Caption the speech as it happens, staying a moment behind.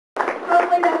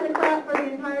probably have to clap for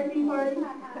the entire Tea Party.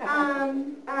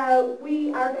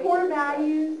 Our core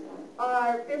values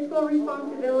are fiscal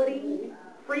responsibility,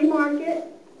 free market,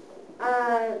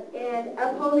 and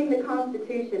upholding the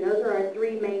Constitution. Those are our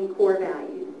three main core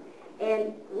values.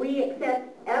 And we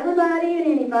accept everybody and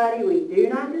anybody. We do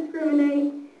not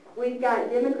discriminate. We've got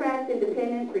Democrats,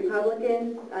 Independents,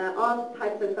 Republicans, all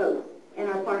types of folks in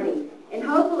our party. And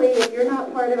hopefully, if you're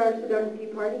not part of our Sedona Tea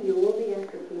Party, you will be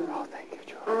after tonight. Oh, thank you,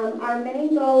 Joe. Our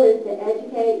main goal is to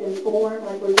educate and inform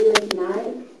like we're doing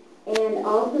tonight, and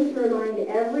also to remind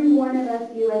every one of us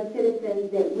U.S.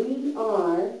 citizens that we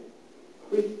are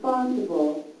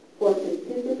responsible for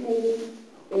participating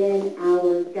in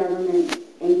our government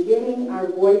and getting our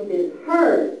voices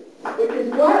heard, which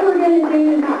is what we're going to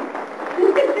do tonight.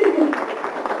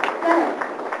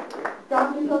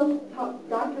 So,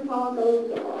 Dr. Paul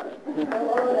Gosar, come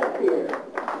on up here.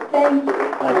 Thank you.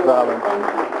 Thanks, Robin.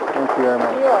 Thank you very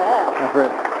much. You are. That's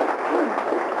it.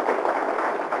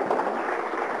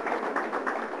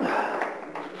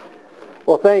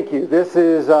 Well, thank you. This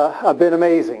has been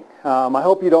amazing. I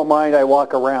hope you don't mind I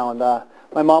walk around.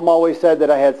 My mom always said that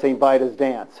I had St. Vitus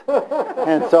dance.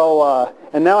 And so,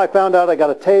 and now I found out I got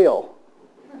a tail.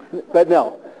 But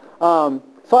no.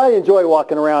 So I enjoy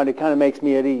walking around. It kind of makes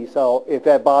me at ease. So if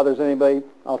that bothers anybody,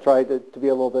 I'll try to be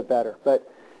a little bit better. But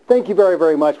thank you very,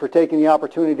 very much for taking the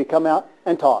opportunity to come out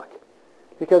and talk.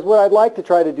 Because what I'd like to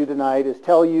try to do tonight is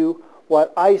tell you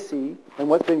what I see and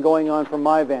what's been going on from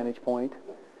my vantage point.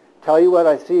 Tell you what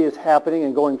I see is happening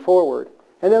and going forward.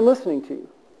 And then listening to you.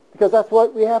 Because that's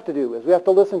what we have to do, is we have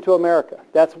to listen to America.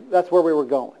 That's where we were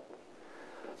going.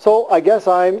 So I guess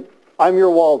I'm your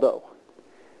Waldo.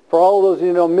 For all of those of you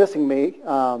who know missing me,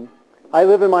 I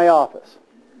live in my office.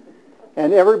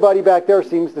 And everybody back there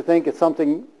seems to think it's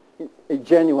something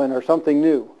genuine or something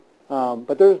new.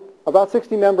 But there's about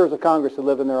 60 members of Congress who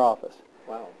live in their office.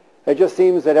 Wow. It just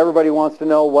seems that everybody wants to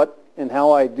know what and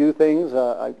how I do things.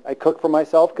 I cook for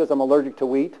myself because I'm allergic to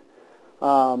wheat.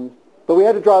 But we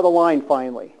had to draw the line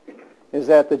finally, is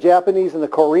that the Japanese and the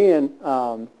Korean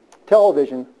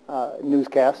television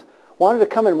newscasts wanted to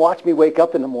come and watch me wake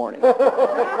up in the morning.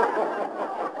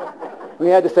 We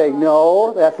had to say,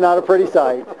 no, that's not a pretty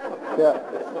sight. Yeah.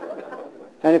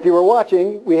 And if you were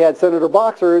watching, we had Senator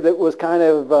Boxer that was kind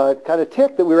of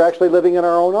ticked that we were actually living in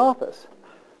our own office.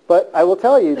 But I will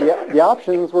tell you, the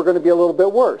options were going to be a little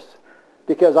bit worse,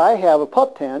 because I have a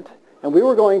pup tent, and we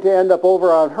were going to end up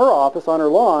over on her office, on her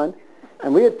lawn,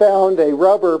 and we had found a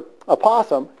rubber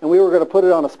opossum, and we were going to put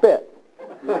it on a spit.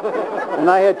 And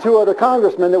I had two other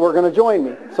congressmen that were going to join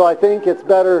me. So I think it's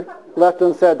better left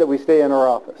unsaid that we stay in our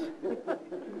office.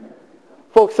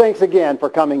 Folks, thanks again for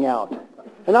coming out.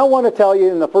 And I want to tell you,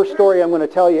 and the first story I'm going to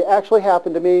tell you actually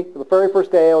happened to me the very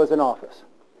first day I was in office.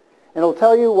 And it'll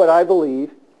tell you what I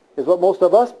believe is what most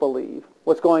of us believe,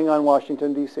 what's going on in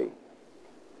Washington, D.C.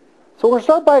 So we're going to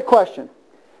start by a question.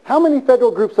 How many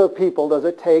federal groups of people does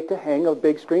it take to hang a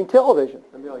big screen television?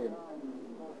 1 million.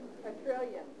 A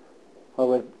trillion.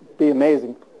 Well, it would be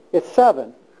amazing. It's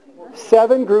 7.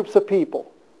 7 groups of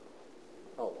people.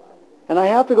 Oh, wow. And I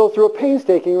have to go through it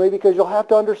painstakingly because you'll have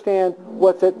to understand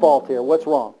what's at fault here, what's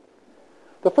wrong.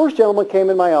 The first gentleman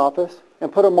came in my office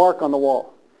and put a mark on the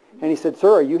wall. And he said,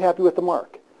 sir, are you happy with the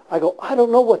mark? I go, I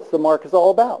don't know what the mark is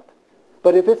all about.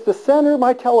 But if it's the center of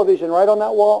my television right on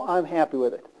that wall, I'm happy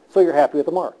with it. So you're happy with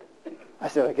the mark. I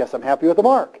said, I guess I'm happy with the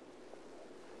mark.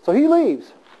 So he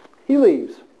leaves. He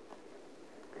leaves.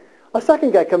 A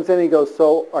second guy comes in and he goes,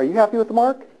 so are you happy with the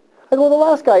mark? I go, well, the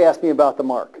last guy asked me about the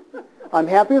mark. I'm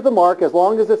happy with the mark as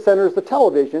long as it centers the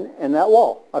television and that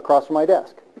wall across from my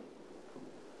desk.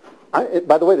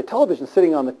 By the way, the television's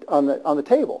sitting on the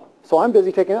table. So I'm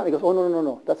busy taking it out. He goes, oh,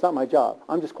 no, that's not my job.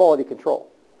 I'm just quality control.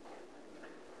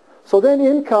 So then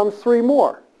in comes 3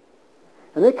 more.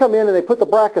 And they come in and they put the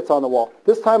brackets on the wall.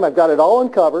 This time I've got it all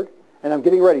uncovered and I'm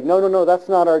getting ready. No, that's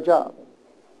not our job.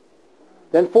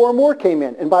 Then 4 more came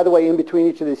in. And by the way, in between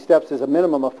each of these steps is a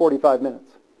minimum of 45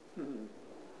 minutes. Mm-hmm.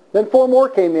 Then 4 more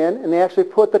came in and they actually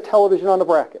put the television on the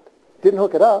bracket. Didn't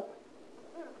hook it up.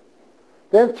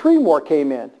 Then 3 more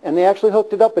came in and they actually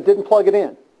hooked it up but didn't plug it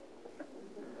in.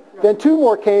 Then 2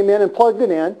 more came in and plugged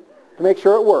it in to make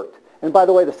sure it worked. And by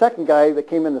the way, the second guy that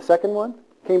came in, the second one,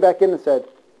 came back in and said,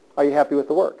 are you happy with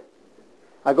the work?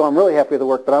 I go, I'm really happy with the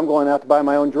work, but I'm going out to buy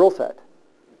my own drill set.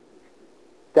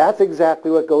 That's exactly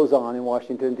what goes on in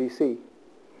Washington, D.C.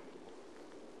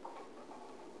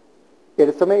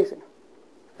 It's amazing.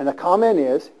 And the comment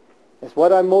is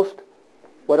what I most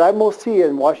see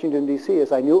in Washington, D.C.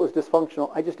 is I knew it was dysfunctional.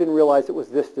 I just didn't realize it was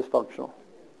this dysfunctional.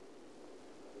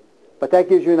 But that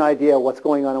gives you an idea of what's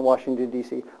going on in Washington,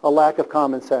 D.C. A lack of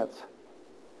common sense.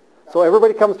 So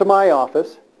everybody comes to my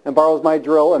office and borrows my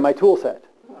drill and my tool set.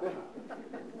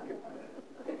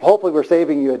 Hopefully we're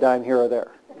saving you a dime here or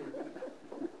there.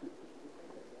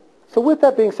 So with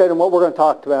that being said, and what we're going to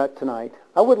talk about tonight,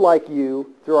 I would like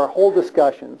you, through our whole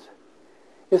discussions,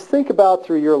 is think about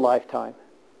through your lifetime.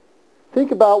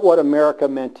 Think about what America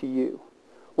meant to you,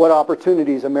 what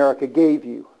opportunities America gave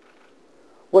you,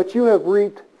 what you have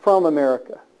reaped from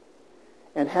America,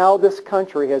 and how this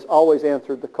country has always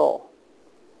answered the call.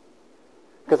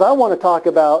 Because I want to talk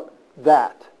about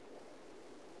that.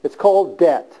 It's called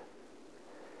debt.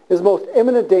 It's the most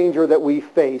imminent danger that we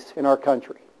face in our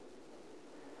country.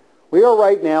 We are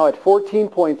right now at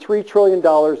 $14.3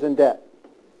 trillion in debt.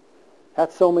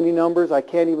 That's so many numbers, I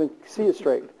can't even see it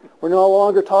straight. We're no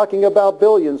longer talking about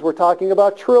billions, we're talking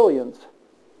about trillions.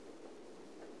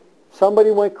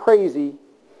 Somebody went crazy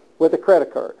with a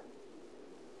credit card.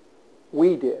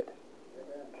 We did.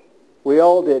 We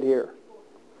all did here.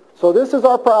 So this is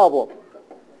our problem.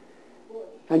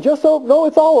 And just so, no,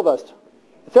 it's all of us.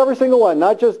 It's every single one,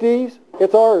 not just D's,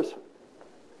 it's ours.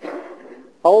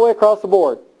 All the way across the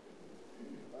board.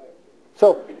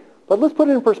 So, but let's put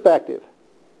it in perspective.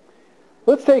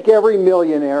 Let's take every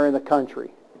millionaire in the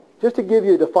country, just to give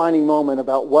you a defining moment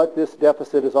about what this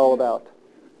deficit is all about.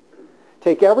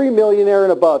 Take every millionaire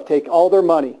and above, take all their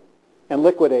money and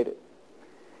liquidate it.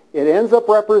 It ends up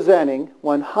representing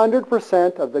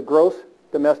 100% of the gross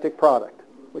domestic product,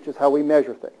 which is how we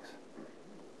measure things.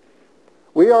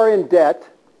 We are in debt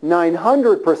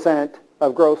 900%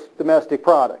 of gross domestic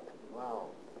product. Wow.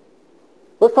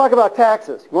 Let's talk about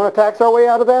taxes. You want to tax our way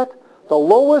out of that? The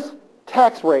lowest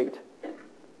tax rate,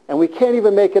 and we can't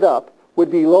even make it up, would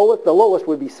be the lowest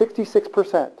would be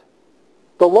 66%.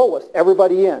 The lowest,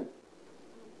 everybody in.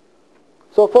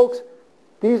 So folks,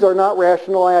 these are not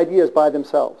rational ideas by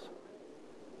themselves.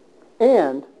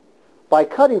 And by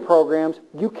cutting programs,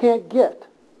 you can't get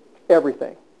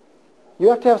everything. You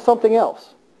have to have something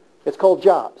else. It's called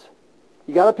jobs.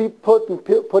 You got to be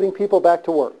putting people back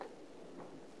to work.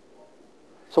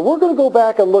 So we're going to go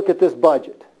back and look at this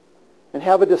budget and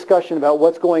have a discussion about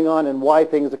what's going on and why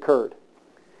things occurred.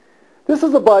 This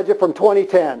is a budget from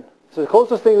 2010. It's the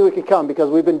closest thing that we can come because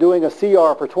we've been doing a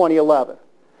CR for 2011.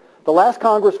 The last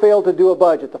Congress failed to do a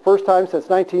budget, the first time since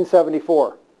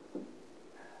 1974.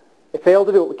 It failed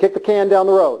to do it. We kicked the can down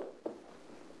the road.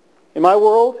 In my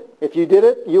world, if you did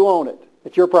it, you own it.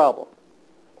 It's your problem.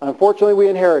 Unfortunately, we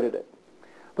inherited it.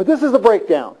 But this is the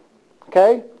breakdown,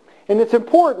 okay? And it's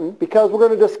important because we're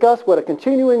going to discuss what a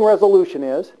continuing resolution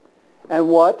is and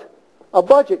what a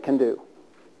budget can do.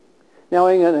 Now,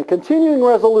 in a continuing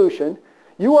resolution,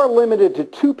 you are limited to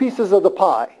two pieces of the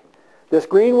pie. This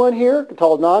green one here,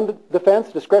 called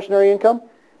non-defense discretionary income,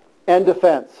 and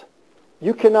defense.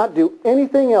 You cannot do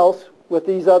anything else with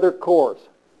these other cores.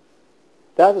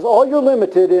 That is all you're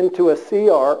limited into a CR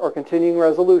or continuing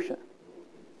resolution.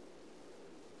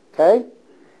 Okay?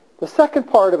 The second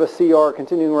part of a CR or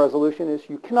continuing resolution is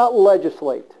you cannot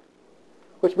legislate.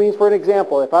 Which means, for an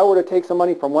example, if I were to take some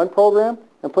money from one program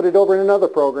and put it over in another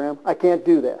program, I can't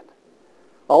do that.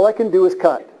 All I can do is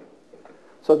cut.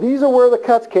 So these are where the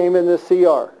cuts came in this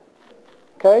CR.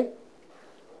 Okay?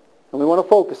 And we want to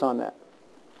focus on that.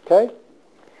 Okay?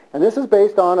 And this is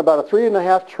based on about a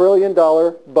 $3.5 trillion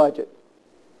budget.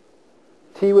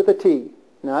 T with a T,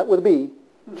 not with a B,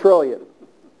 trillion.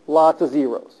 Lots of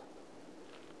zeros.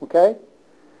 Okay?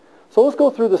 So let's go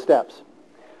through the steps.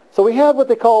 So we have what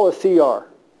they call a CR,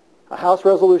 a House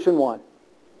Resolution 1.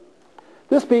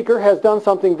 This speaker has done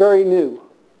something very new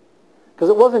because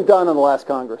it wasn't done in the last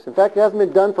Congress. In fact, it hasn't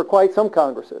been done for quite some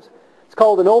Congresses. It's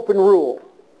called an open rule.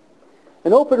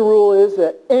 An open rule is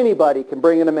that anybody can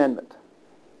bring an amendment.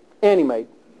 Anybody.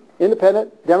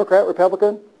 Independent, Democrat,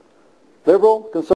 Republican, liberal, conservative.